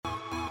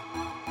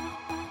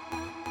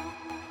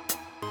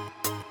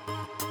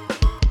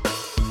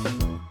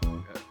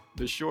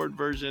The short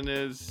version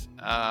is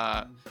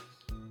I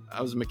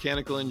was a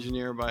mechanical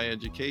engineer by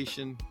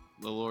education.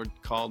 The Lord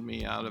called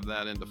me out of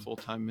that into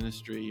full-time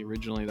ministry.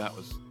 Originally, that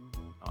was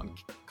on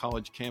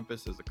college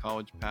campus as a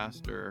college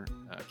pastor,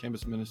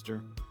 campus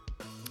minister.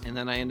 And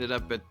then I ended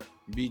up at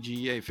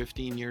BGEA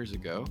 15 years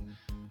ago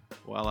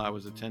while I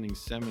was attending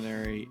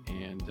seminary.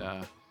 And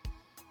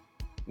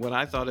what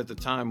I thought at the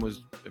time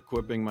was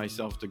equipping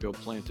myself to go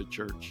plant a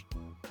church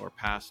or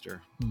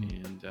pastor.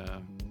 And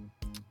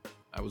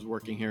I was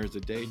working here as a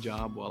day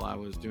job while I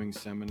was doing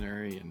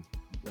seminary and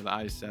with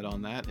eyes set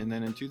on that. And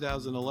then in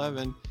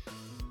 2011,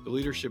 the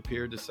leadership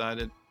here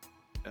decided,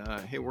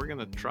 hey, we're going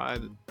to try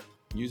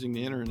using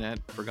the internet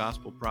for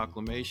gospel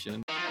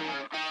proclamation.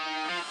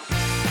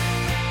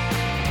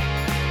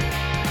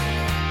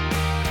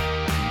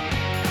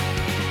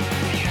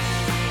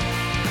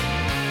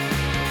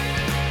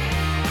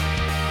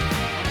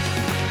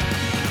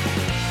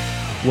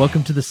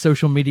 Welcome to the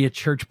Social Media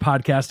Church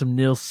podcast. I'm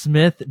Neil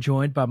Smith,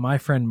 joined by my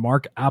friend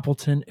Mark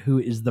Appleton, who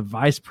is the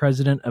Vice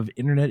President of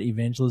Internet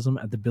Evangelism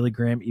at the Billy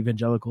Graham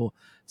Evangelical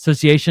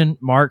Association.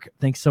 Mark,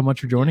 thanks so much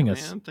for joining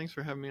us. Man, thanks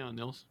for having me on,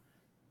 Nils.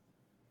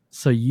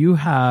 So you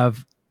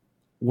have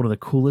one of the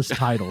coolest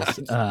titles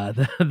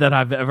that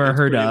I've ever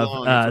heard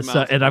of.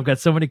 And I've got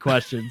so many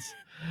questions.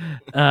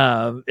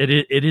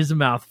 It is a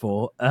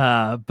mouthful,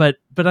 but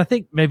I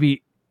think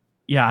maybe.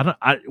 Yeah,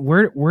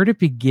 where to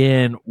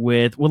begin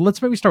with? Well,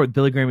 let's maybe start with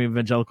Billy Graham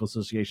Evangelical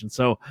Association.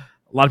 So,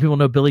 a lot of people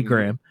know Billy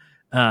Graham,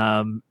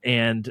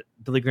 and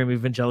Billy Graham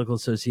Evangelical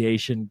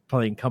Association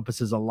probably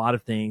encompasses a lot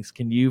of things.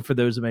 Can you, for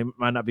those who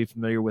might not be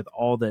familiar with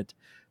all that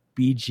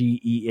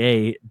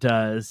BGEA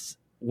does,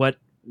 what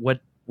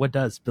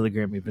does Billy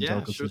Graham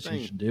Evangelical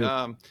Association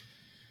do?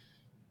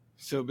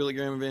 So, Billy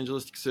Graham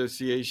Evangelistic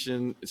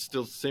Association is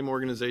still the same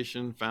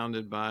organization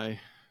founded by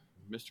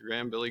Mr.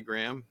 Graham, Billy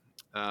Graham.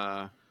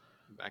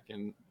 Back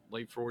in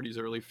late 40s,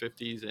 early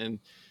 50s. And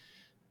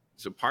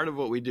so part of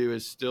what we do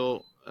is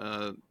still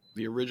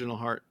the original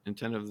heart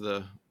intent of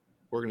the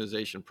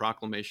organization,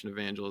 proclamation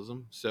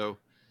evangelism. So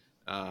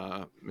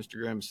Mr.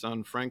 Graham's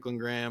son, Franklin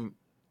Graham,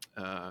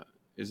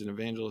 is an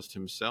evangelist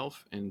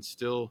himself and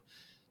still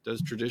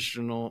does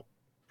traditional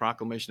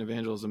proclamation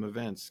evangelism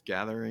events,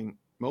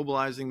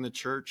 mobilizing the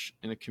church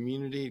in a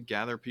community,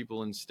 gather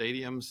people in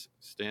stadiums,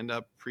 stand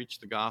up, preach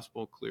the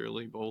gospel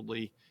clearly,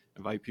 boldly,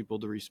 invite people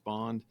to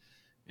respond,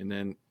 and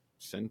then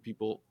send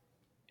people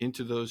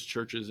into those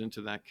churches,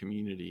 into that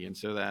community. And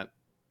so that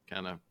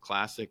kind of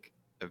classic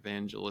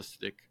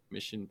evangelistic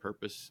mission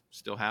purpose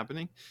still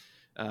happening.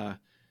 And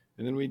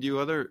then we do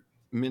other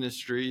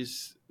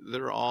ministries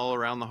that are all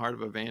around the heart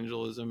of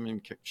evangelism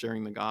and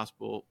sharing the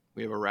gospel.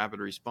 We have a rapid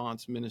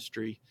response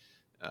ministry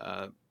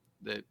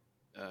that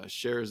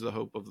shares the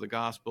hope of the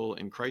gospel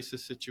in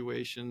crisis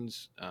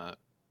situations,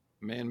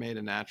 man-made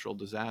and natural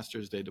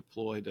disasters. They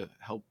deploy to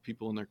help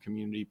people in their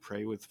community,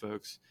 pray with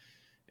folks,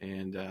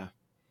 and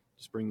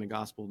just bring the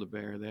gospel to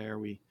bear there.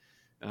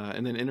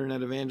 And then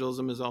internet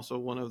evangelism is also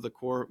one of the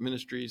core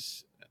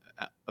ministries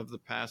of the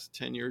past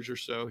 10 years or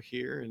so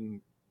here. And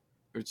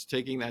it's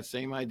taking that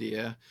same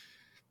idea,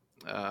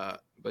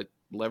 but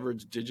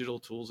leverage digital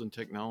tools and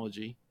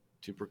technology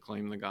to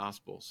proclaim the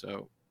gospel.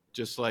 So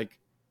just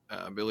like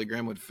Billy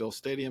Graham would fill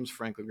stadiums,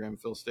 Franklin Graham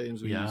fill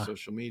stadiums, we use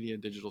social media,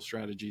 digital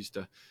strategies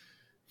to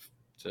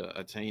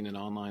attain an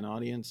online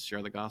audience,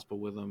 share the gospel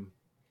with them,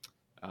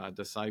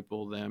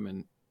 disciple them,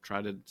 and try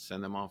to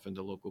send them off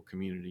into local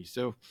communities.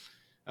 So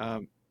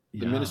the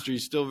ministry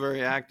is still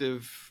very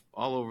active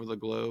all over the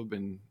globe,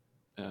 and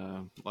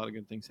a lot of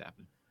good things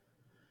happen.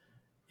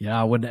 Yeah,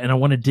 I want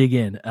to dig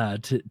in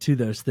to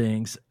those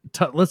things.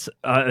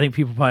 I think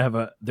people probably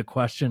have the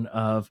question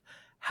of,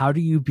 how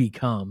do you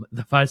become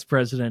the Vice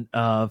President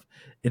of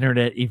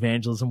Internet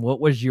Evangelism?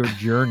 What was your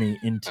journey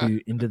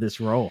into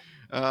this role?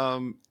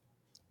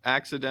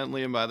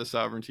 Accidentally and by the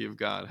sovereignty of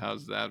God.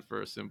 How's that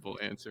for a simple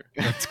answer?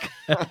 That's good.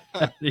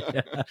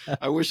 Yeah.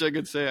 I wish I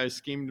could say I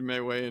schemed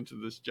my way into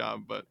this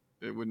job, but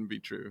it wouldn't be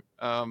true.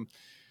 The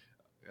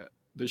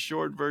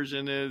short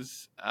version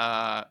is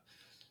I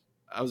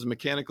was a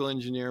mechanical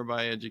engineer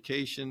by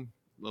education.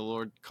 The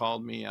Lord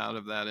called me out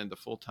of that into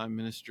full-time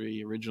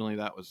ministry. Originally,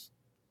 that was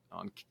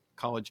on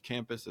college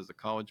campus as a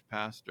college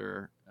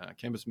pastor,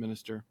 campus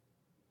minister.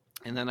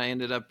 And then I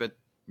ended up at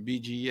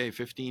BGEA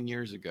 15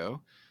 years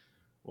ago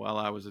while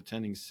I was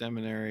attending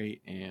seminary.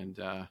 And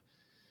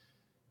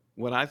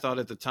what I thought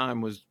at the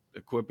time was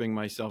equipping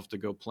myself to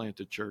go plant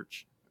a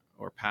church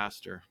or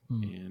pastor.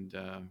 And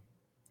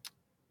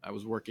I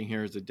was working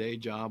here as a day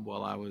job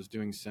while I was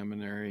doing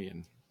seminary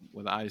and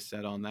with eyes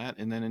set on that.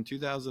 And then in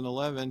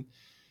 2011,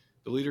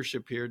 the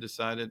leadership here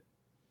decided,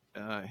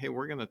 hey,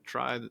 we're going to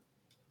try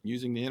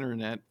using the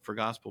internet for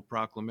gospel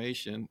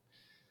proclamation.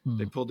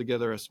 They pulled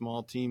together a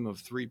small team of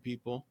 3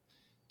 people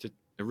to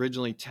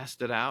originally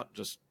test it out,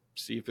 just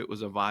see if it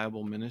was a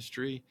viable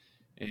ministry.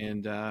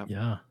 And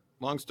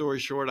long story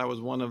short, I was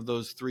one of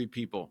those 3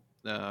 people.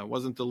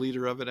 Wasn't the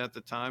leader of it at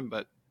the time,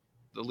 but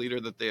the leader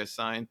that they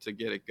assigned to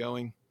get it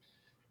going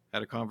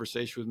had a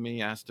conversation with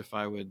me, asked if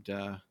I would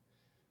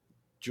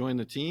join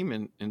the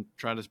team and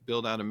try to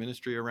build out a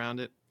ministry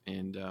around it,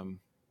 and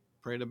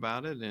prayed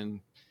about it and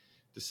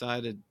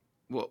decided,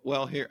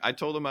 well, here, I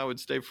told him I would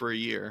stay for a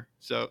year.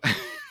 So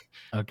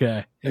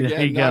Okay. There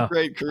again, you not go.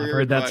 great I've career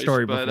heard that advice,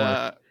 story but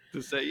before.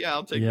 to say, yeah,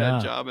 I'll take that Yeah.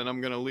 job and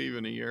I'm going to leave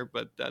in a year.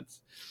 But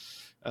that's,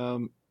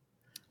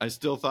 I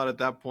still thought at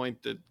that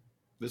point that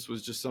this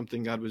was just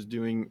something God was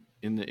doing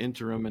in the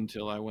interim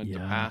until I went to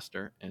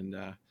pastor. And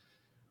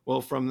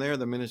well, from there,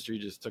 the ministry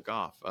just took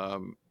off.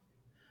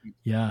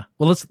 Yeah.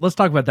 Well, let's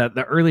talk about that.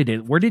 The early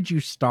days. Where did you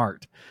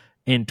start?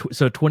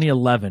 So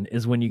 2011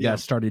 is when you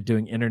guys started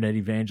doing internet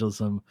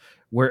evangelism.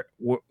 What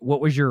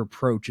was your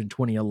approach in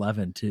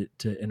 2011 to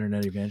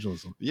internet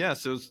evangelism? Yeah,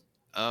 so it's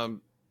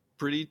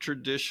pretty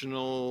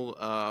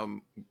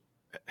traditional,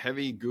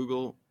 heavy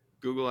Google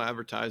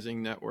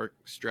advertising network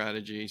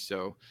strategy.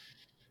 So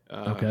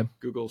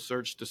Google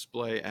search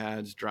display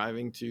ads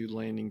driving to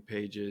landing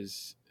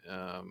pages,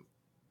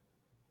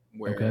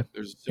 where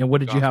there's a simple, and what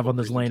did you have on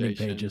those landing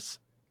presentation. pages?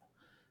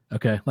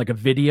 Okay, like a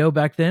video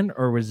back then,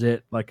 or was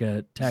it like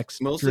a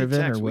text Mostly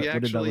driven, text. or We what did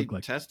that actually look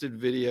like? tested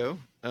video,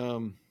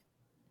 and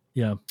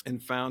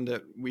found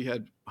that we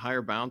had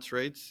higher bounce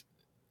rates.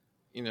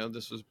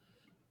 This was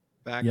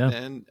back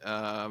then.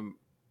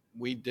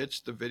 We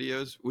ditched the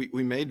videos.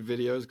 We made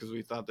videos because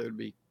we thought they would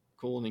be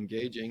cool and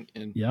engaging,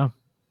 and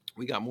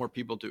we got more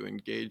people to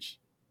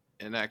engage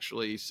and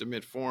actually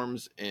submit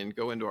forms and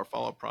go into our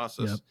follow-up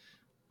process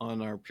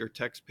on our pure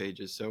text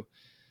pages. So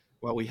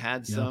while we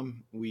had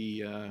some,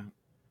 we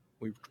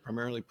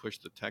primarily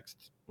pushed the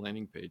text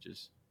landing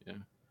pages. Yeah.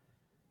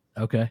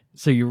 Okay.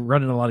 So you're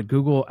running a lot of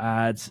Google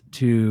ads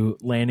to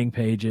landing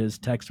pages,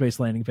 text-based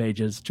landing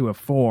pages to a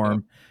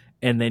form,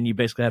 and then you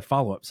basically had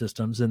follow-up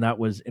systems, and that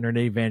was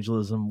Internet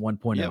Evangelism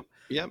 1.0.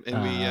 Yep.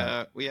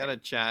 And we had a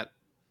chat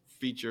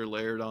feature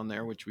layered on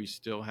there, which we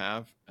still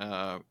have.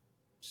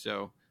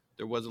 So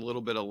there was a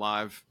little bit of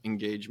live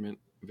engagement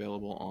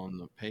available on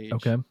the page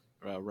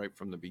right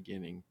from the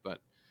beginning. But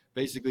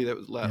basically that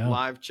was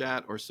live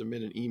chat or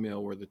submit an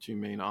email were the two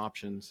main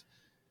options.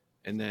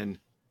 And then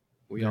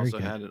we also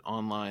had an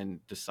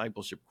online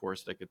discipleship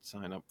course they could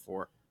sign up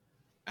for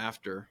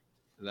after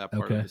that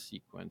part of the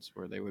sequence,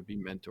 where they would be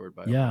mentored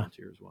by a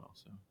volunteer as well.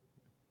 So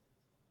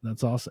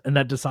that's awesome. And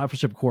that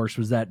discipleship course,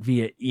 was that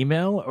via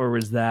email, or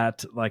was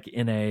that like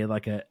in a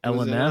LMS? It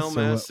was in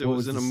LMS. It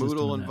was in a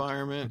Moodle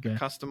environment, a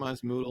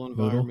customized Moodle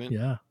environment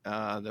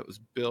that was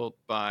built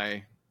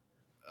by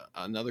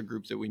another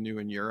group that we knew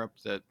in Europe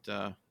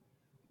that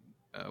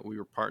we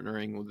were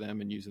partnering with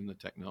them and using the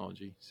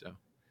technology. So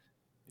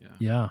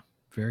yeah.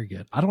 Very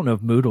good. I don't know if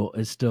Moodle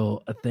is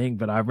still a thing,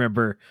 but I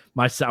remember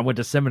I went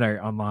to seminary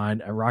online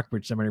at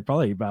Rockbridge Seminary,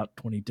 probably about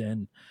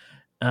 2010.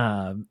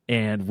 And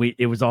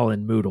it was all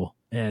in Moodle,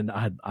 and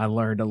I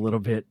learned a little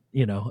bit,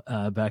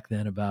 back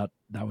then about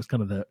that was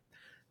kind of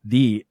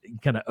the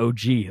kind of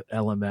OG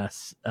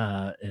LMS.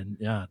 And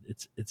yeah,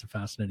 it's a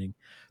fascinating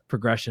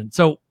progression.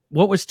 So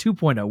what was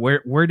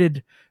 2.0? Where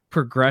did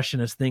progression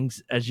as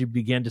you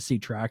began to see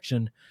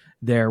traction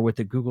there with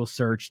the Google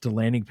search to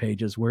landing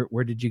pages,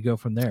 where did you go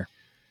from there?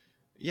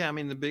 Yeah, I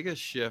mean, the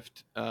biggest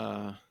shift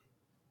was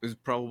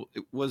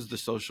the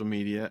social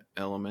media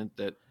element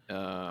that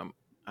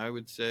I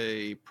would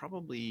say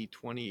probably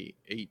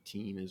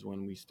 2018 is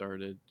when we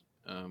started,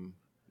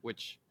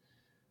 which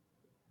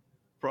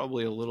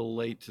probably a little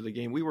late to the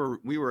game. We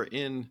were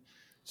in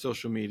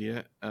social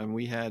media, and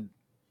we had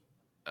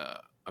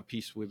a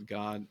Peace with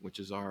God, which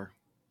is our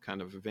kind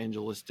of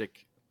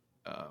evangelistic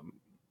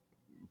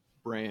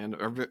brand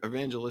or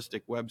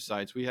evangelistic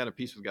websites. We had a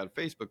Peace with God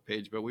Facebook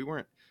page, but we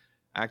weren't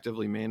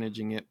actively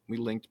managing it. We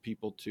linked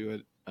people to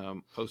it,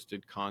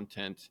 posted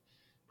content.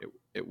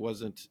 It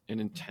wasn't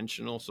an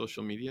intentional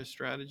social media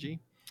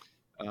strategy.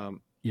 But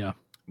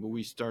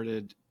we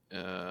started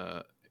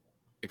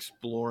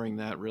exploring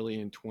that really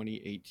in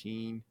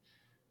 2018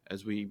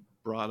 as we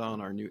brought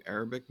on our new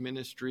Arabic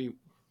ministry.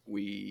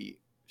 We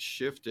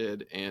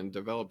shifted and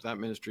developed that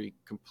ministry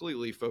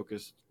completely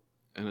focused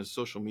on a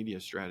social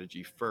media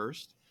strategy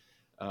first.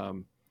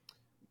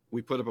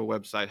 We put up a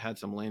website, had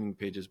some landing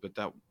pages, but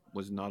that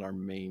was not our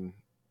main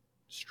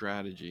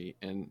strategy.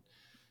 And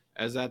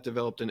as that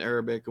developed in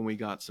Arabic and we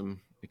got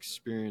some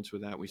experience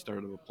with that, we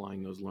started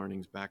applying those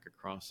learnings back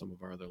across some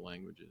of our other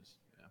languages.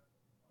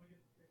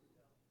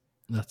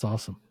 That's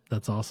awesome.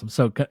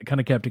 So kind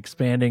of kept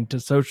expanding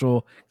to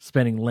social,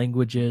 expanding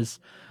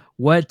languages.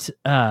 What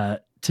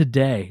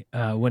today,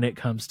 when it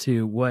comes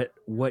to what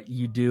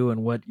you do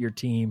and what your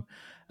team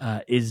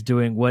is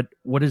doing, what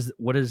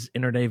does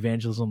internet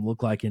evangelism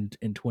look like in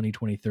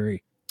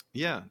 2023?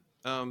 Yeah.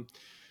 Well,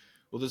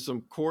 there's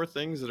some core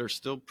things that are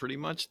still pretty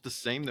much the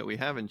same that we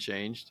haven't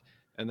changed.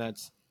 And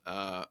that's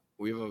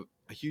we have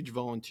a huge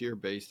volunteer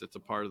base that's a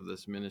part of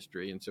this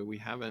ministry. And so we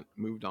haven't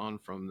moved on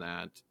from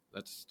that.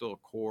 That's still a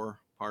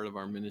core part of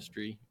our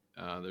ministry.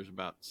 There's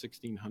about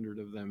 1,600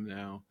 of them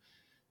now.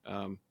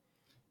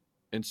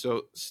 And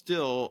so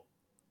still,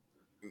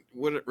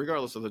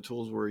 regardless of the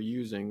tools we're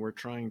using, we're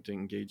trying to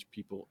engage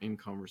people in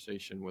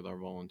conversation with our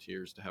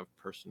volunteers to have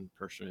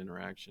person-to-person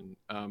interaction.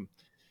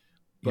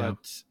 But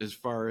as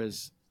far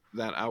as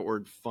that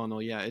outward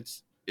funnel, yeah,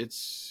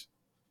 it's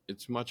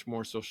much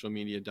more social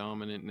media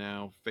dominant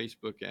now.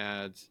 Facebook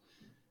ads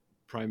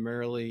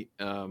primarily.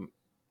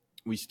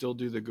 We still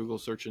do the Google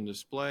search and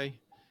display,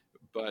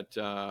 but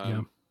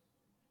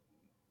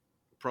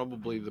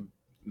probably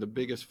the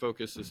biggest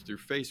focus is through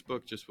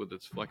Facebook, just with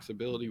its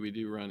flexibility. We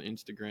do run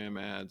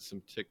Instagram ads,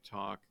 some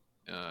TikTok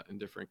in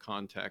different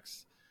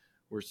contexts.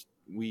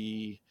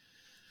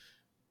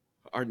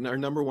 Our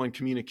number one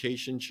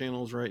communication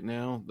channels right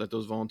now that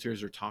those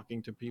volunteers are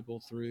talking to people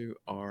through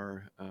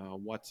are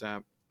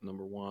WhatsApp,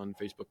 number one,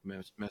 Facebook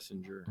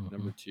Messenger,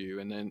 number two,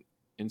 and then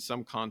in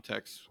some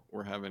contexts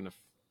we're having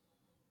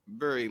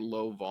very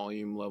low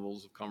volume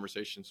levels of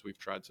conversations. We've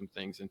tried some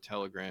things in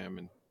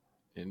Telegram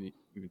and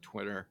even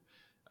Twitter,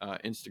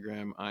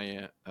 Instagram,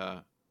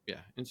 Instagram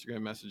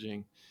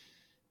messaging,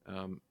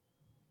 and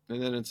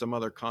then in some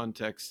other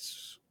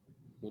contexts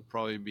we'll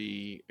probably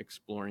be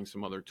exploring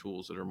some other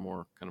tools that are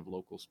more kind of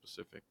local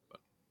specific.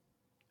 But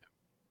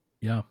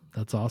yeah,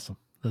 that's awesome.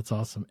 That's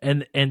awesome.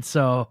 And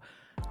so,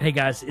 hey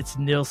guys, it's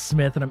Neil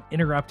Smith, and I'm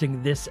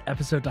interrupting this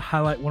episode to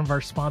highlight one of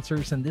our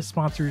sponsors. And this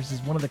sponsors is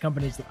one of the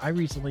companies that I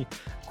recently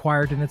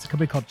acquired, and it's a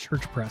company called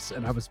Church Press.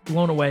 And I was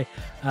blown away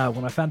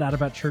when I found out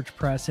about Church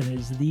Press, and it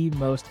is the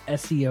most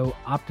SEO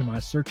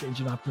optimized, search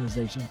engine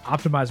optimization,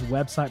 optimized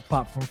website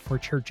platform for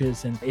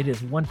churches. And it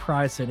is one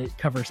price, and it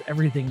covers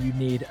everything you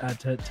need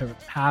to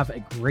have a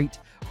great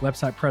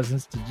website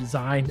presence, to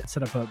design,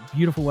 set up a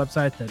beautiful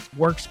website that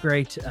works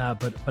great,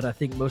 but I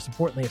think most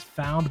importantly is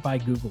found by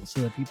Google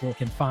so that people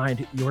can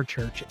find your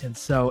church. And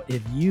so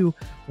if you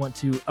want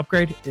to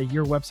upgrade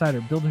your website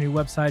or build a new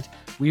website,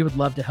 we would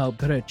love to help.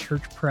 Go to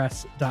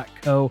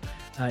churchpress.co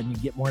and you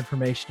get more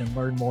information and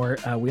learn more.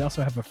 We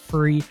also have a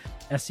free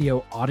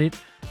SEO audit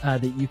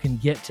that you can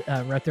get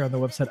right there on the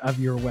website of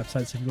your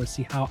website. So if you want to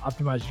see how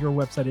optimized your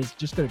website is,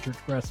 just go to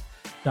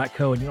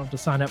churchpress.co, and you don't have to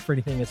sign up for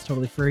anything. It's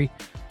totally free.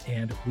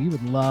 And we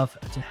would love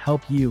to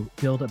help you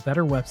build a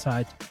better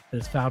website that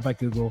is found by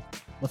Google.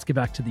 Let's get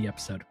back to the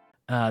episode.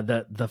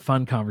 The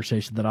fun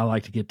conversation that I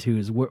like to get to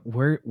is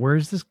where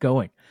is this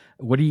going?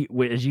 What do you,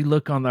 as you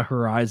look on the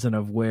horizon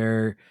of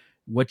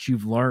what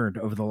you've learned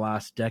over the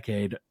last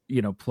decade,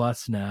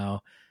 plus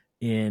now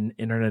in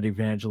internet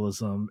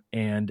evangelism,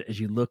 and as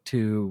you look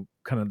to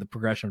kind of the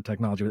progression of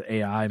technology with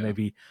AI,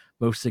 maybe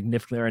most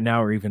significantly right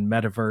now, or even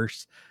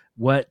metaverse,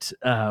 what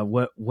are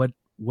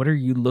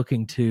you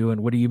looking to,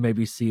 and what do you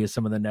maybe see as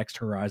some of the next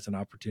horizon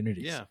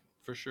opportunities? Yeah,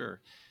 for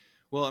sure.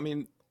 Well,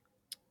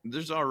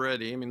 there's a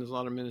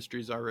lot of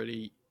ministries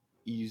already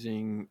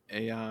using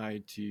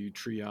AI to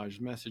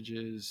triage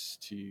messages,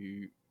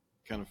 to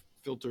kind of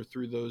filter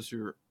through those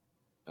who are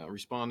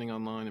responding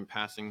online and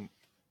passing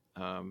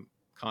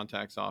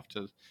contacts off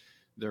to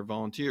their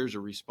volunteers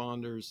or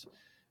responders.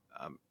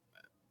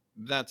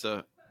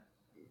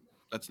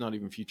 That's not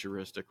even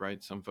futuristic,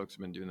 right? Some folks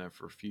have been doing that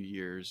for a few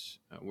years.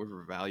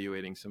 We're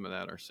evaluating some of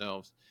that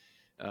ourselves.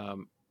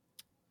 The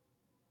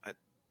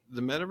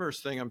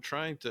metaverse thing, I'm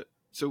trying to,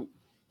 so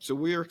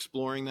we are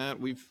exploring that.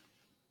 We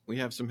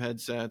have some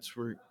headsets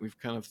where we've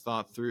kind of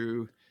thought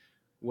through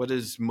what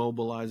does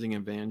mobilizing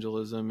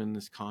evangelism in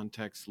this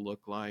context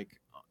look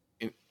like.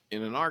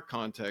 In our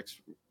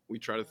context, we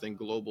try to think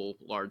global,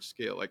 large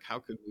scale. Like, how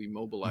could we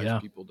mobilize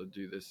people to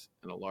do this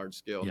in a large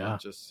scale, not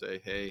just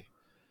say, hey,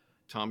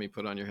 Tommy,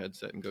 put on your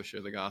headset and go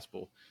share the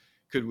gospel.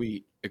 Could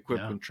we equip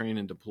and train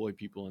and deploy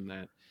people in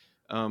that?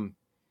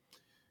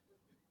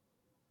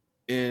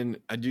 And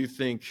I do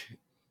think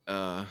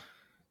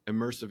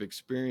immersive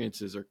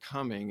experiences are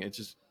coming. It's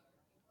just,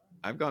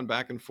 I've gone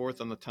back and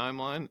forth on the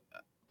timeline.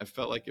 I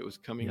felt like it was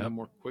coming in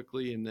more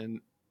quickly, and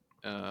then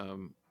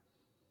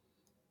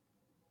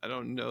I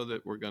don't know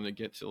that we're going to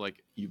get to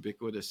like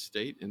ubiquitous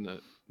state in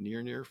the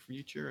near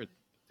future. I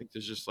think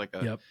there's just like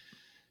there's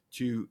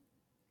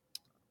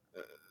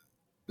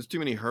too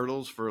many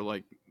hurdles for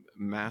like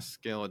mass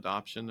scale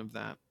adoption of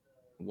that,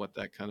 what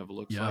that kind of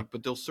looks like.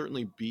 But there'll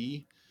certainly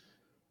be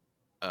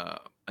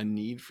a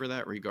need for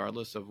that,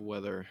 regardless of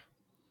whether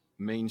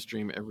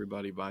mainstream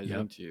everybody buys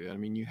into.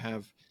 You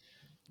have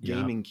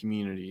gaming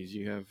communities,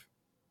 you have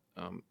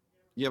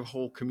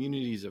whole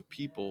communities of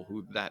people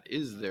who that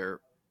is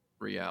their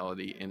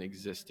reality and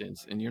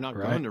existence, and you're not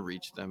going to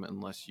reach them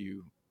unless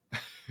you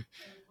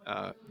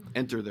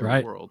enter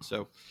their world.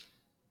 So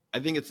I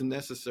think it's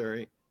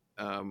necessary.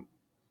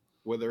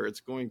 Whether it's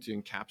going to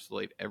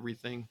encapsulate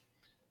everything,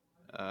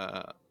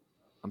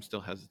 I'm still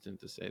hesitant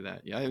to say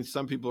that. And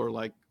some people are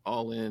like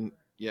all in.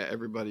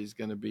 Everybody's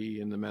going to be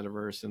in the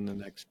metaverse in the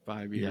next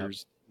 5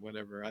 years,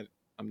 whatever.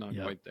 I'm not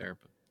quite there,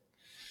 but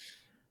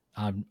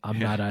I'm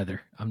not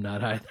either.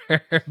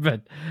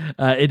 But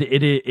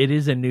it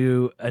is a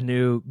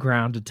new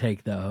ground to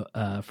take, though,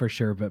 for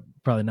sure. But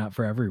probably not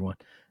for everyone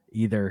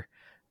either.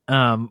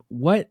 You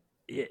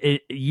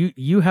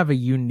have a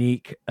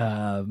unique,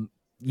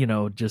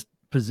 just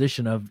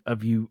position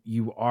of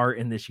you are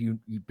in this you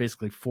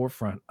basically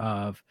forefront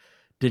of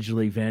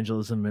digital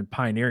evangelism and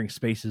pioneering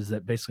spaces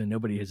that basically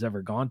nobody has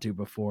ever gone to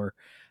before.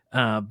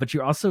 But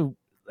you also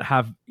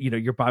have,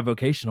 you're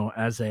bivocational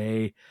as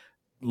a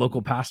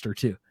local pastor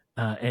too,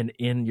 and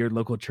in your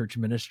local church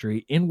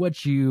ministry, in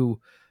what you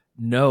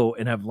know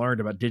and have learned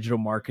about digital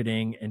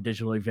marketing and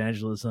digital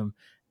evangelism,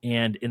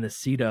 and in the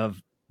seat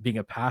of being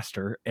a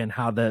pastor, and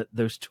how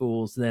those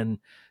tools then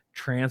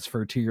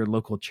transfer to your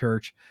local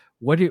church.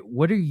 What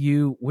do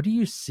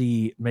you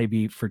see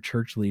maybe for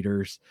church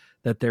leaders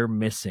that they're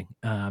missing,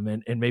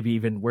 and maybe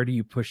even where do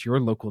you push your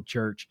local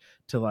church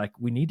to, like,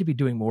 we need to be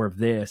doing more of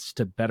this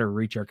to better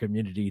reach our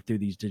community through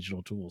these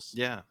digital tools?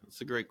 Yeah,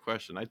 that's a great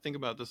question. I think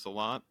about this a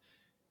lot,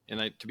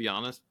 and to be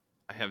honest,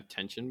 I have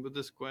tension with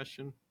this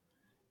question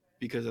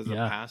because as a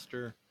Yeah,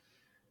 pastor,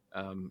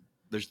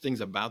 there's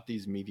things about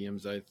these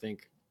mediums that I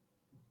think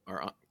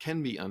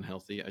can be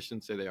unhealthy. I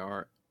shouldn't say they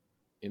are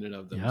in and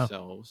of yeah,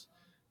 themselves.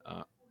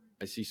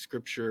 I see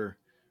scripture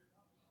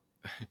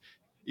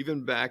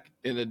even back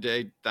in a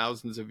day,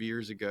 thousands of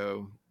years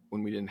ago,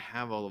 when we didn't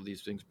have all of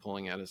these things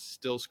pulling at us,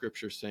 still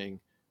scripture saying,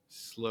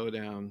 slow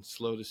down,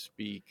 slow to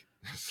speak,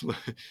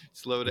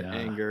 slow to yeah,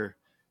 anger,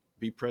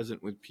 be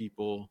present with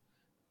people,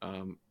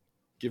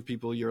 give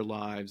people your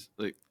lives.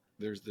 Like,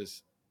 there's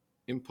this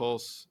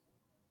impulse,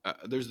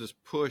 there's this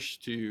push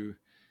to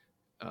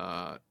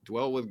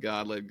dwell with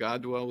God, let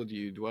God dwell with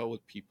you, dwell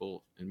with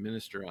people, and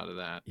minister out of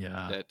that.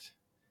 yeah, That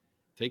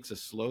takes a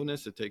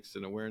slowness, it takes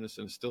an awareness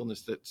and a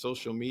stillness that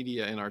social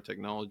media in our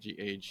technology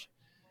age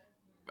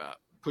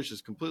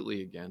pushes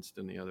completely against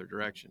in the other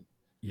direction.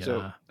 So,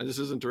 yeah. and this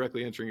isn't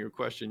directly answering your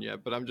question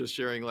yet, but I'm just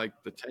sharing like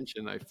the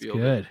tension I That's feel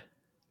that good.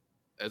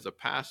 as a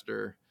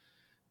pastor,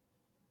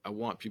 I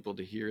want people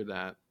to hear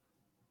that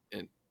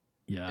and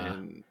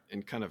Yeah,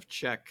 and kind of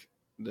check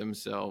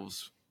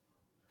themselves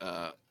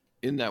uh,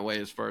 in that way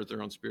as far as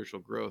their own spiritual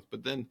growth.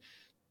 But then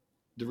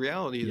the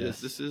reality is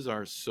yes,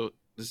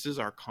 this is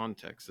our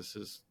context. This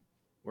is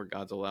where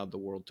God's allowed the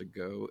world to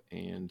go,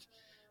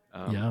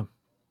 um, yeah,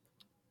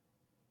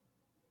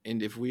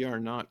 and if we are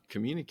not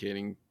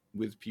communicating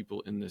with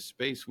people in this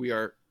space, we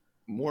are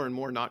more and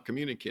more not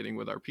communicating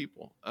with our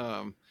people.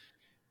 And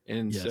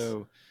yes,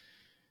 so,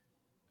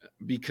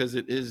 because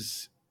it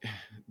is,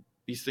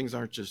 these things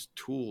aren't just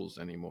tools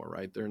anymore,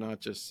 right? They're not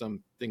just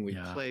something we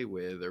yeah, play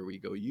with or we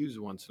go use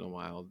once in a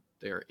while.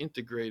 They're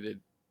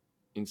integrated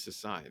in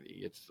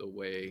society. It's the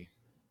way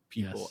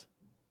people yes,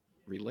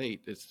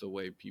 relate, it's the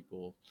way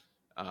people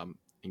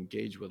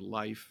engage with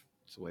life,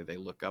 it's the way they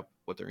look up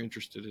what they're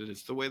interested in,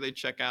 it's the way they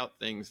check out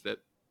things that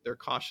they're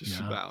cautious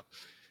yeah, about.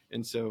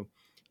 And so,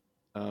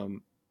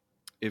 um,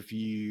 if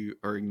you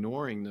are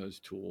ignoring those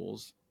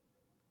tools,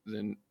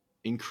 then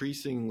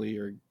increasingly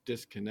you're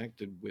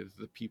disconnected with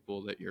the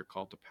people that you're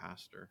called to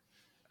pastor,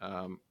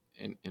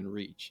 and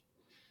reach.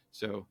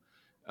 So,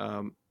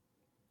 um,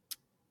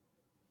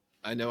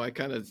 I know I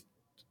kind of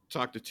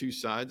talk to two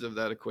sides of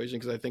that equation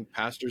because I think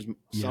some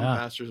yeah,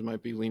 pastors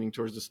might be leaning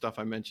towards the stuff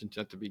I mentioned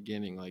at the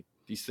beginning, like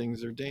these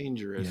things are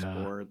dangerous,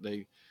 yeah, or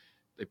they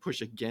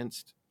push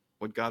against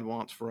what God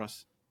wants for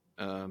us.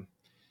 Um,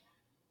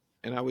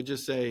 and I would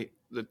just say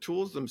the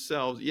tools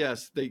themselves,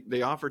 yes,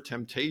 they offer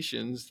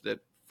temptations that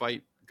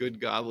fight good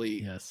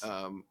godly yes,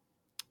 uh,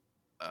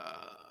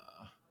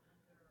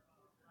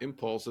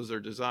 impulses or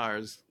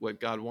desires, what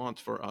God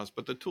wants for us.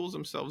 But the tools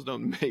themselves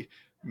don't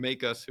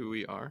make us who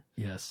we are.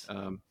 yes,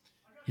 Um,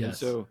 and yes,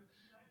 so,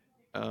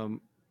 um,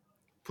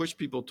 push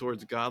people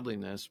towards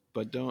godliness,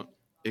 but don't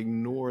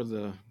ignore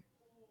the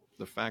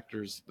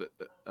factors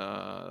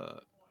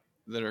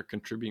that are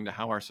contributing to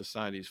how our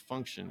society is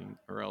functioning,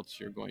 or else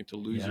you're going to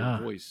lose your yeah,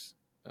 voice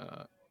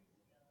uh,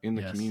 in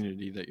the yes.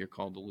 community that you're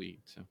called to lead.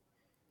 So,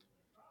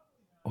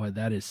 Boy,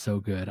 that is so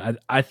good.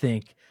 I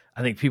think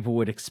people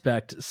would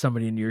expect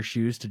somebody in your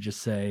shoes to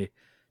just say,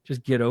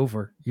 just get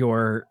over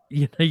your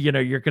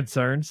your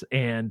concerns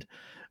and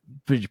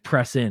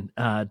press in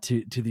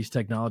to these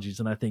technologies.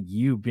 And I think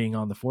you being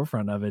on the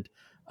forefront of it,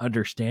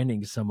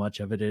 understanding so much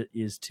of it,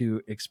 is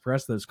to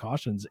express those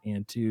cautions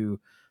and to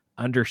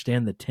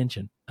understand the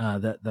tension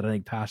that I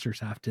think pastors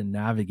have to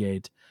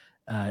navigate,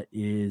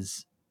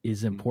 is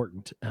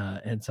important.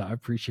 And so I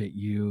appreciate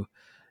you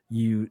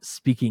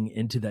speaking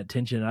into that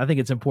tension. And I think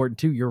it's important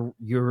too.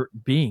 You're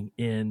being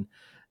in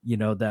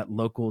that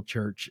local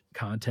church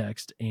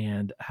context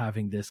and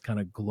having this kind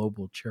of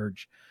global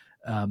church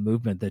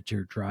movement that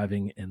you're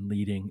driving and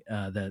leading,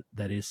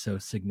 that is so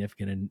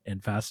significant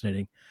and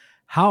fascinating.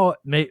 How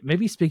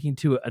maybe speaking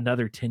to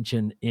another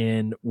tension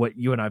in what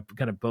you and I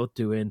kind of both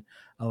do in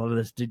a lot of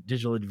this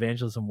digital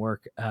evangelism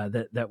work,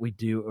 that we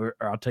do, or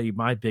I'll tell you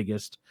my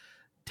biggest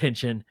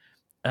tension.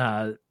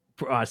 Uh,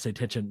 I say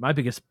tension. My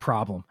biggest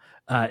problem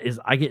is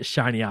I get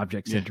shiny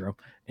object yeah, syndrome,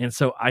 and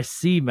so I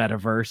see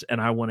metaverse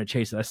and I want to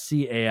chase it. I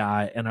see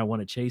AI and I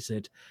want to chase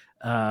it.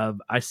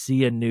 I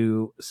see a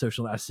new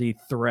social. I see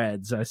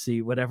threads. I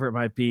see whatever it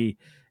might be,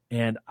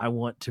 and I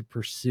want to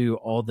pursue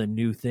all the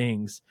new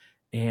things.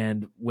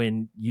 And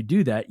when you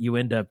do that, you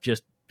end up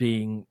just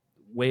being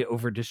way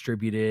over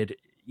distributed.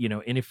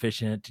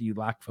 Inefficient. You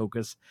lack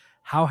focus.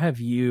 How have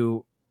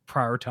you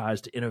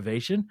prioritized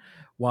innovation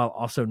while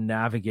also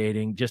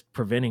navigating, just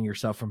preventing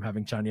yourself from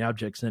having shiny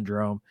object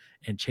syndrome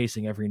and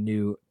chasing every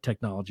new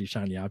technology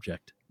shiny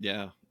object?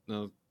 yeah,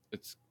 no,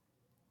 it's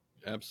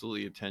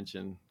Absolutely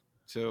attention.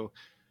 So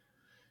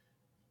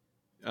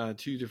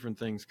two different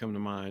things come to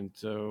mind.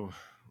 So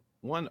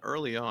one,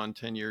 early on,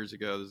 10 years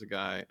ago, there's a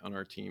guy on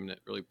our team that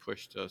really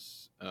pushed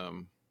us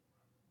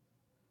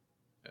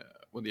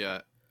with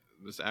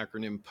this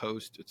acronym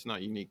POST. It's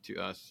not unique to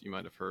us. You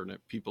might have heard it.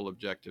 People,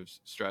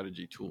 Objectives,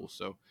 Strategy, Tools.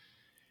 So,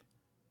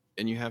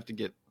 and you have to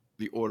get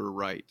the order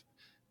right.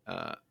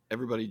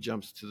 Everybody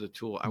jumps to the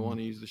tool. I want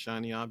to use the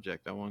shiny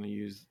object. I want to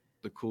use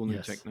the cool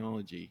new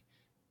technology.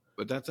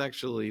 But that's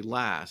actually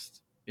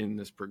last in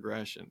this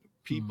progression.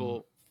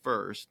 People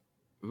first.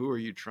 Who are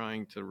you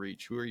trying to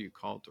reach? Who are you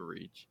called to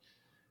reach?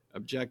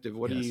 Objective,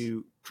 what are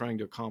you trying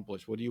to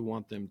accomplish? What do you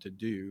want them to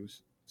do?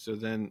 So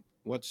then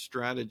what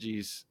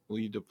strategies will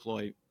you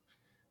deploy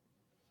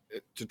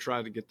to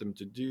try to get them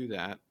to do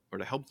that, or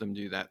to help them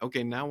do that?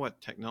 Okay, now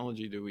what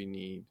technology do we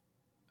need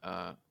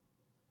to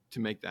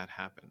make that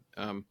happen?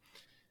 And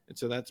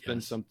so that's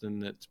been something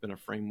that's been a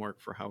framework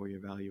for how we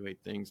evaluate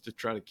things, to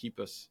try to keep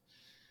us,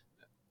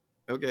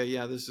 okay,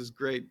 yeah, this is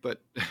great,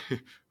 but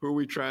who are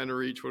we trying to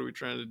reach? What are we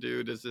trying to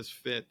do? Does this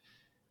fit?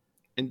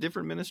 And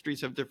different ministries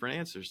have different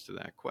answers to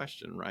that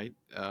question, right?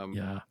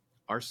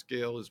 Our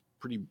scale is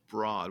pretty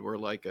broad. We're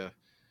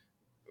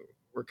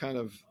kind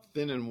of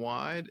thin and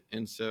wide,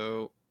 and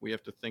so we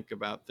have to think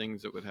about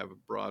things that would have a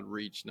broad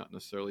reach, not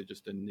necessarily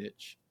just a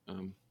niche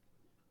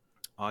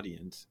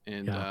audience.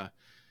 And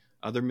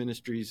other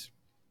ministries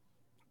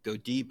go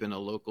deep in a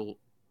local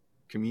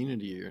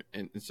community,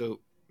 and so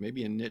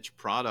maybe a niche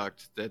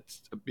product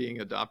that's being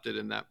adopted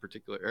in that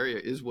particular area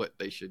is what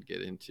they should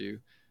get into,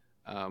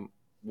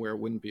 where it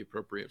wouldn't be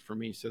appropriate for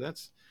me. So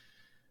that's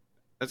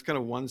kind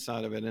of one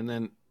side of it. And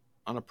then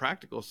on a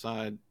practical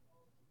side,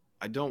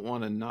 I don't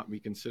want to not be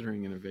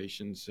considering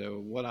innovation.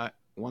 So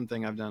one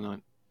thing I've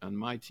done on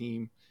my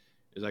team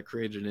is I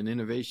created an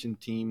innovation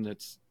team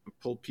that's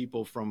pulled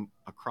people from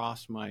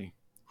across my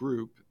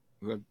group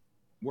who have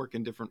work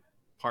in different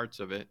parts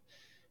of it.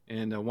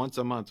 And once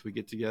a month we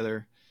get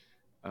together,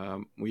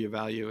 we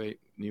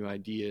evaluate new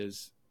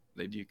ideas.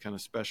 They do kind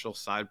of special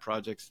side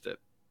projects that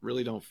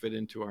really don't fit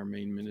into our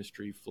main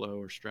ministry flow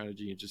or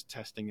strategy, and just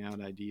testing out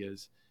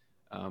ideas.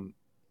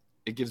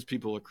 It gives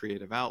people a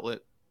creative outlet,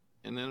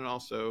 and then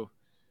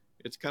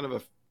it's kind of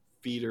a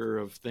feeder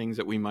of things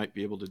that we might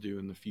be able to do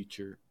in the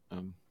future.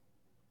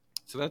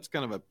 So that's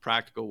kind of a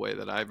practical way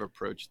that I've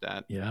approached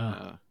that.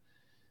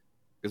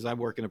 Because I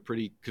work in a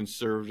pretty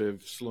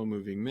conservative,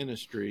 slow-moving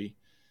ministry,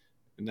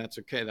 and that's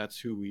okay. That's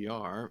who we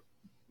are.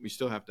 We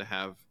still have to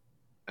have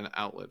an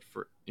outlet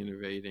for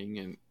innovating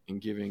and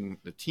giving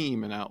the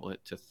team an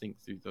outlet to think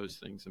through those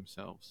things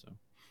themselves. So,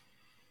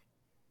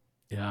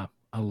 yeah,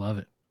 I love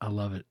it. I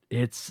love it.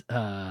 It's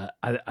I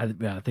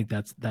think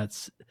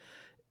that's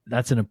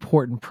an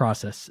important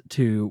process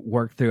to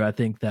work through. I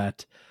think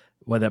that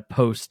that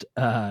post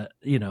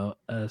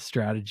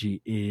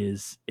strategy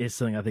is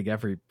something I think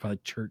every probably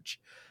church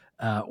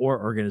or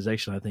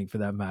organization, I think for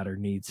that matter,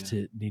 needs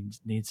to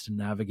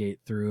navigate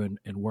through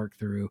and work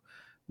through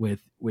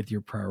with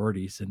your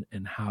priorities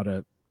and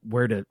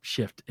where to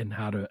shift and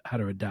how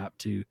to adapt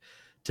to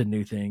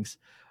new things.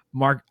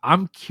 Mark,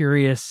 I'm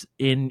curious,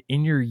 in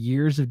your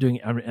years of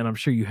doing, and I'm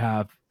sure you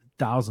have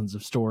thousands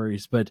of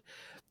stories, but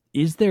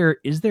is there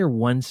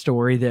one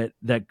story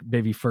that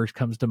maybe first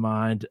comes to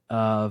mind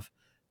of,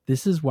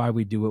 this is why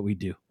we do what we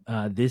do?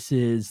 This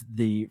is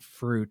the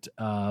fruit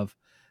of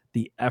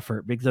the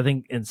effort. Because I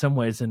think in some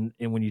ways, and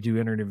when you do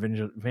internet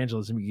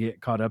evangelism, you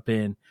get caught up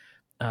in,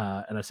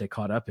 and I say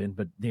caught up in,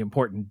 but the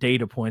important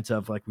data points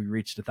of, like, we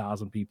reached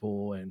 1,000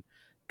 people and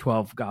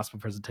 12 gospel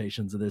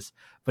presentations of this.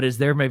 But is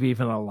there maybe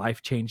even a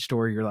life change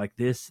story you're like,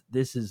 this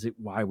is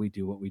why we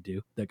do what we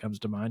do, that comes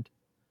to mind?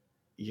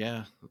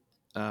 Yeah.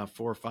 4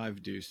 or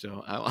 5 do,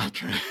 so I'll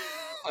try.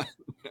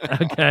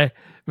 Okay,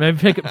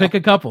 maybe pick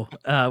a couple.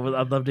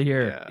 I'd love to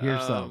hear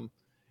some.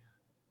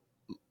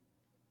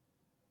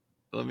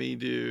 Let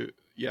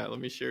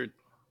me share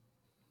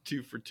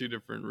 2 for 2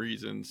 different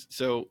reasons.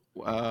 So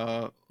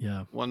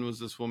one was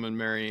this woman,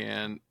 Mary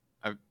Ann.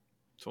 I've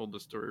told the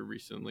story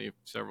recently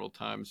several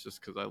times just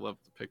because I love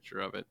the picture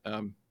of it.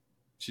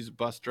 She's a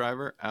bus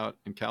driver out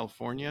in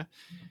California,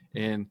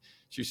 and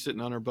she's sitting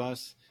on her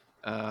bus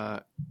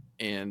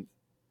and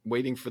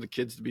waiting for the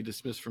kids to be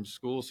dismissed from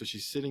school. So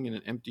she's sitting in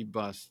an empty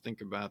bus. Think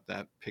about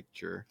that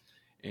picture.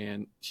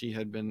 And she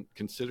had been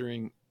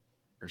considering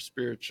her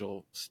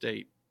spiritual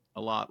state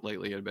a lot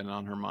lately. It had been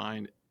on her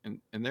mind.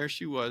 And there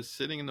she was,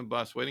 sitting in the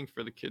bus waiting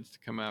for the kids to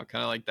come out,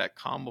 kind of like that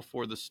calm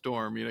before the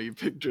storm. You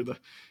picture the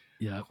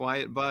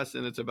quiet bus,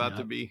 and it's about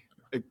to be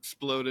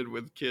exploded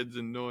with kids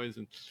and noise.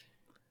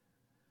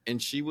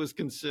 And she was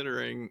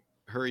considering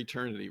her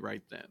eternity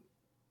right then.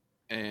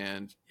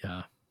 And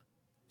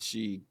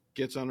she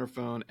gets on her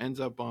phone,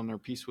 ends up on our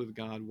Peace with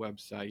God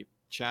website,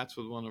 chats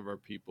with one of our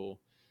people,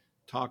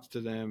 talks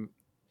to them.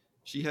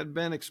 She had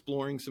been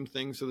exploring some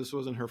things, so this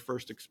wasn't her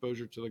first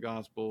exposure to the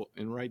gospel.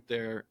 And right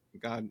there,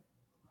 God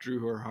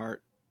drew her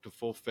heart to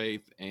full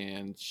faith,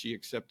 and she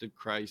accepted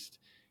Christ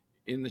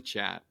in the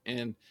chat.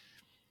 And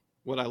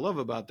what I love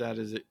about that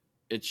is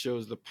it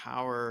shows the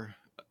power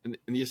and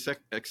the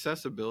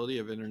accessibility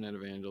of internet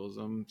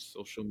evangelism,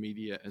 social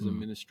media as a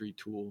ministry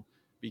tool,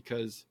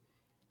 because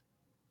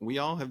we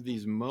all have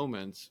these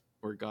moments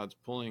where God's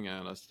pulling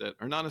at us that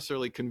are not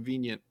necessarily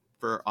convenient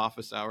for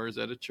office hours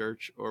at a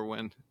church or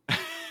when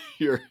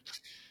your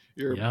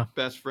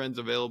best friend's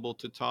available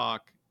to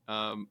talk.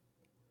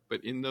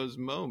 But in those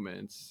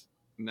moments,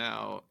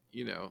 now,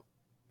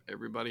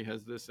 everybody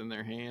has this in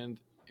their hand,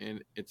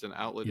 and it's an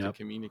outlet to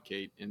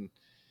communicate. And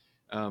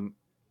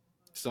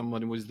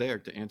someone was there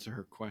to answer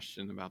her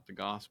question about the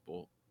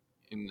gospel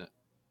in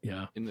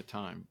the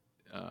time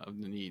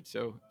of the need.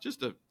 So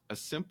just a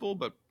simple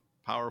but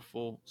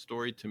powerful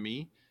story to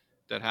me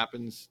that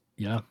happens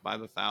by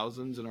the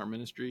thousands in our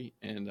ministry.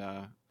 And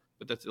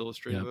but that's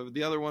illustrative of it.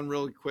 The other one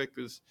really quick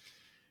is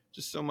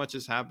just so much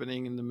is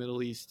happening in the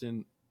Middle East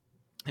and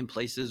in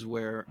places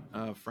where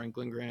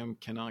Franklin Graham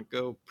cannot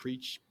go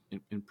preach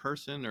in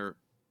person, or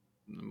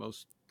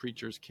most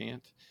preachers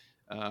can't.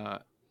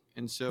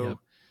 And so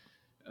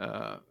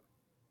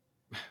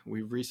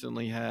we've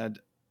recently had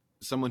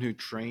someone who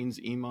trains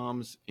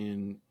imams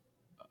in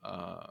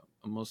a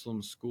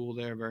Muslim school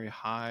there, very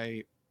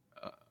high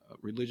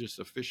religious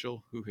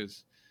official who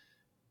has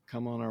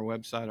come on our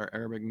website. Our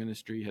Arabic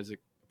ministry has a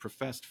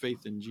professed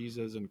faith in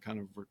Jesus, and kind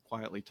of we're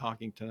quietly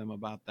talking to them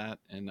about that,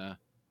 and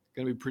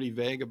going to be pretty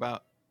vague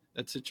about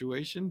that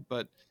situation.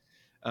 But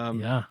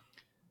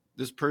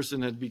this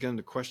person had begun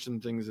to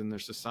question things in their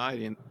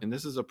society, and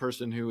this is a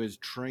person who is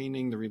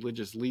training the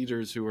religious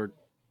leaders who are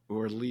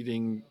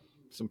leading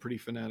some pretty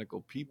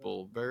fanatical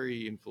people,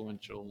 very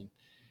influential.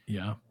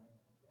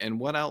 And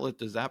what outlet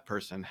does that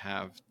person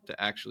have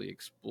to actually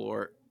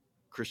explore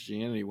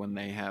Christianity when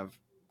they have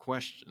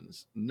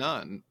questions?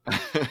 None.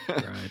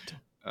 Right.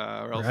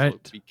 Or else they'll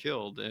be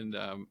killed. And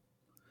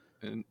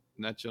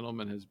that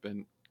gentleman has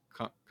been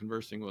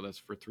conversing with us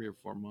for 3 or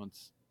 4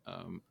 months,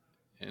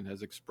 and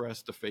has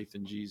expressed a faith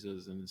in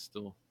Jesus and is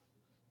still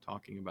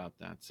talking about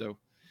that. So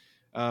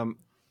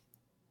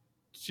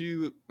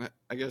two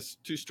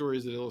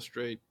stories that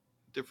illustrate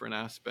different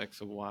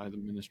aspects of why the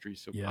ministry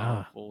is so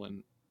powerful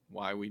and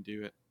why we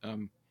do it.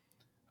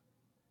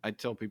 I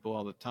tell people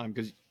all the time,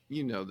 because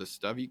this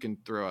stuff, you can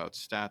throw out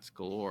stats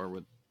galore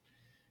with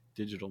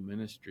digital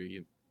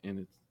ministry, and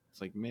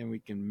it's like, man, we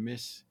can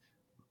miss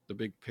the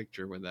big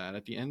picture with that.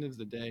 At the end of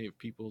the day, if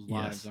people's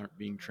lives aren't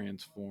being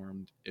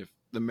transformed, if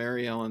the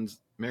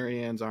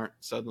Mariannes aren't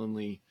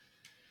suddenly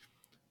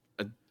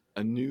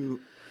a new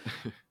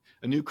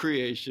a new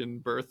creation,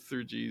 birthed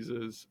through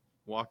Jesus,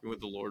 walking with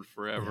the Lord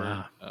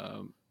forever,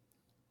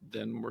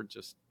 then we're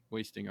just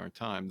wasting our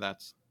time.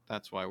 That's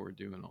why we're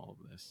doing all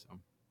of this. So.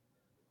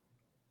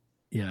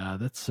 Yeah,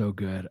 that's so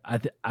good.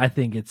 I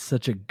think it's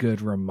such a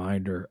good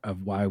reminder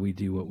of why we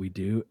do what we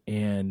do,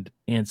 and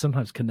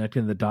sometimes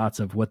connecting the dots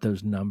of what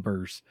those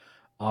numbers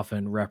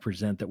often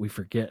represent that we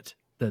forget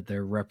that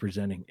they're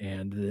representing,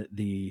 and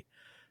the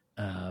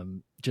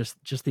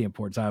just the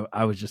importance.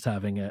 I was just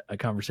having a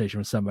conversation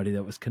with somebody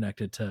that was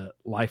connected to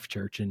Life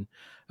Church in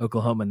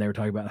Oklahoma, and they were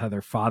talking about how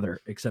their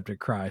father accepted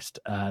Christ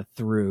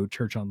through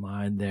Church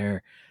Online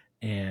there,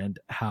 and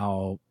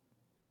how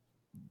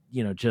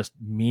just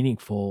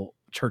meaningful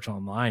Church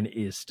Online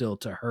is still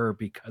to her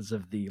because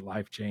of the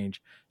life change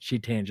she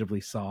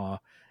tangibly saw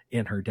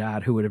in her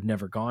dad, who would have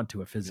never gone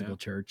to a physical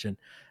church. And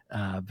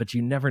but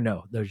you never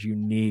know those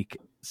unique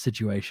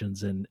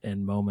situations and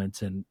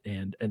moments, and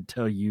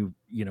until you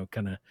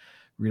kind of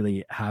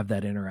really have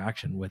that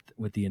interaction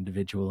with the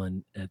individual.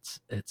 And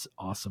it's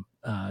awesome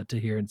to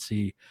hear and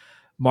see.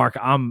 Mark,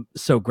 I'm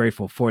so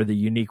grateful for the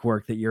unique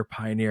work that you're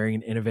pioneering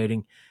and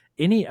innovating.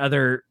 Any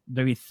other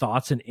maybe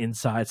thoughts and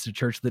insights to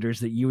church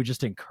leaders that you would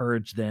just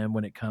encourage them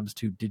when it comes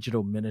to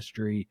digital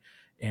ministry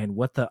and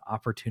what the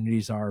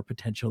opportunities are,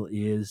 potential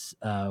is,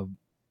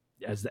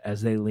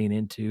 as they lean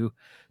into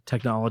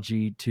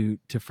technology to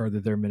further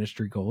their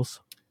ministry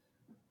goals?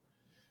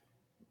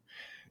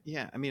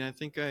 Yeah, I mean, I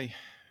think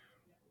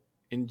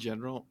in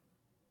general,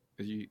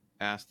 as you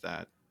asked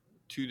that,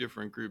 2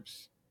 different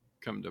groups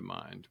come to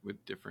mind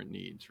with different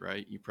needs,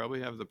 right? You probably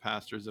have the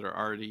pastors that are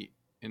already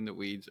in the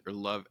weeds or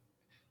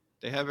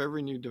they have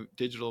every new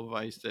digital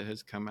device that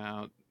has come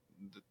out.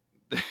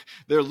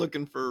 They're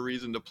looking for a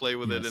reason to play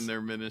with it in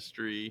their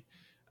ministry.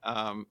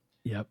 And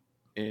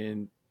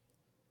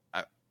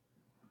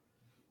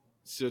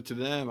so to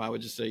them, I would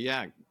just say,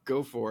 yeah,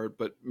 go for it,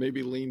 but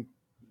maybe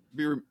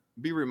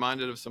be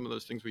reminded of some of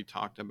those things we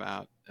talked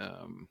about,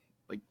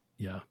 like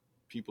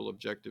people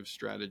objective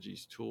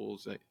strategies,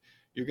 tools. That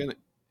you're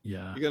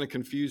gonna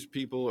confuse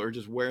people or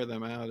just wear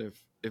them out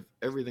if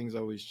everything's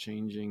always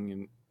changing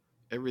and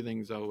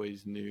everything's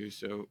always new.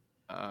 So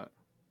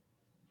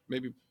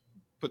maybe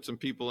put some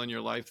people in your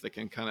life that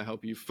can kind of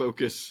help you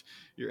focus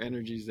your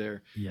energies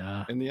there.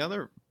 And the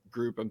other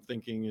group I'm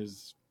thinking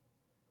is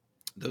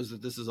those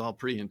that this is all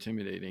pretty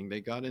intimidating.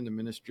 They got into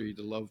ministry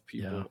to love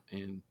people,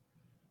 and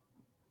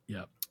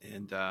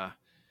man,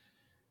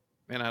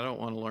 I don't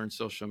want to learn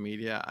social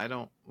media. I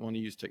don't want to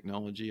use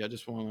technology. I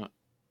just want to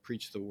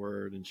preach the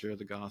word and share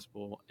the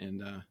gospel.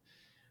 And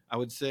I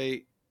would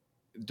say,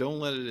 don't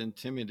let it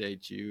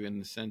intimidate you, in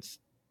the sense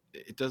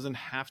it doesn't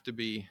have to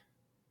be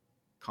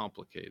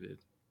complicated.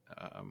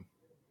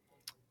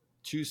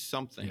 Choose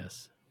something.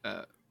 Yes.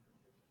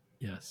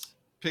 Yes.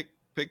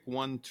 Pick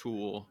one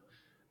tool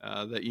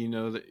that you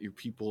know that your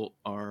people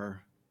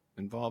are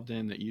involved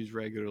in, that use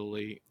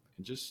regularly,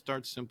 and just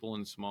start simple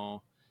and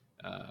small.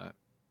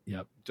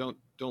 Yep. Don't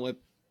let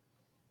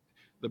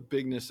the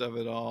bigness of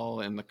it all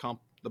and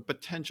the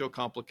potential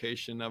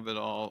complication of it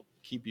all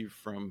keep you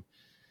from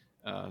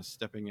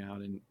stepping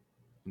out and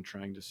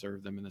trying to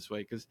serve them in this way.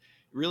 Because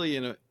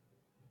really,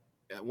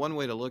 one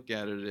way to look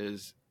at it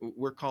is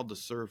we're called to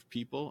serve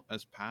people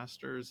as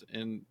pastors,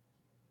 and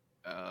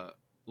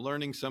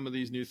learning some of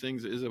these new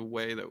things is a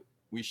way that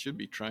we should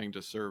be trying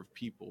to serve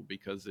people,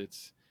 because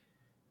it's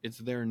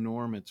their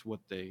norm, it's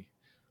what they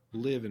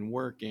live and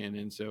work in.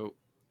 And so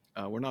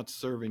we're not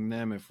serving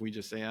them if we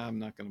just say, I'm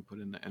not going to put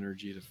in the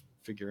energy to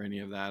figure any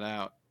of that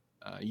out.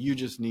 You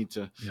just need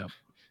to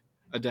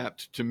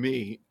adapt to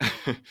me.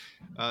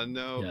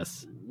 No,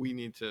 yes. We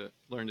need to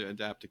learn to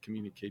adapt to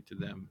communicate to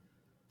them.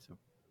 So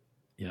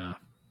yeah.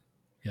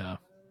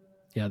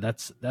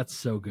 That's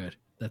so good.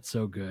 That's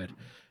so good.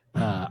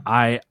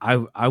 I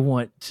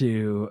want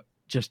to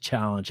just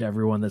challenge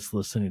everyone that's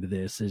listening to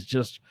this is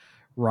just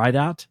write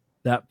out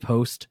that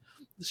post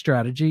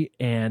strategy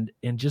and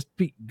just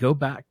go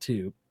back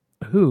to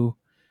who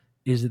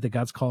is it that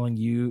God's calling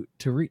you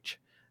to reach,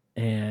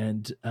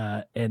 and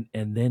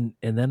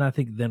then I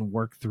think then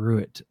work through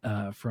it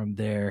from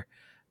there.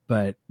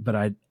 But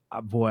I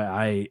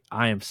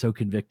am so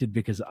convicted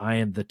because I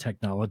am the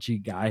technology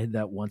guy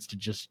that wants to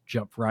just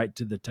jump right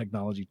to the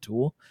technology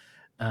tool,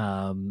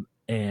 and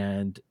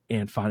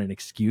find an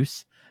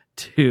excuse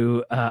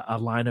to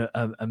align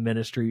a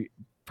ministry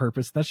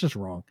purpose. That's just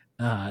wrong.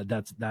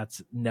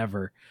 That's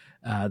never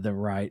the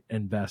right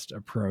and best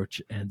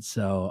approach. And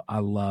so I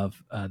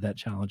love that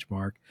challenge,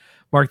 Mark.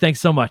 Mark,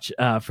 thanks so much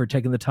for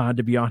taking the time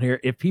to be on here.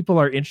 If people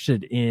are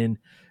interested in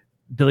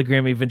Billy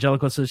Graham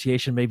Evangelical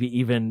Association, maybe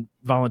even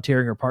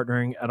volunteering or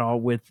partnering at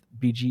all with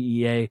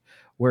BGEA,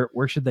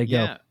 where should they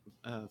go?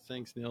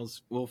 Thanks,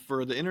 Nils. Well,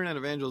 for the Internet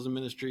Evangelism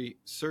Ministry,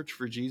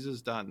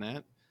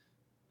 searchforjesus.net.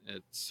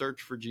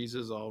 Search for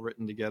Jesus, all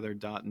written together,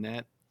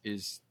 .net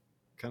is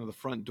kind of the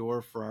front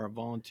door for our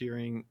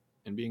volunteering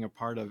and being a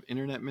part of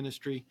internet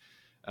ministry.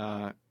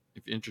 If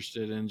you're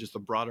interested in just the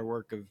broader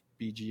work of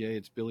BGA,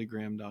 it's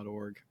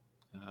billygraham.org.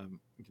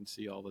 You can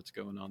see all that's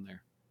going on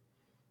there.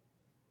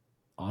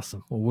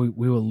 Awesome. Well,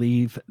 we will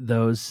leave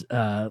those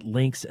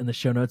links in the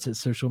show notes at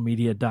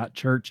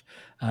socialmedia.church.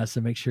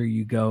 So make sure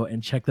you go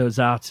and check those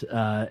out.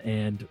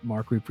 And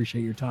Mark, we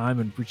appreciate your time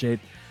and appreciate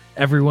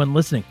everyone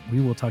listening.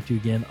 We will talk to you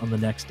again on the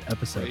next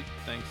episode. Great.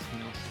 Thanks.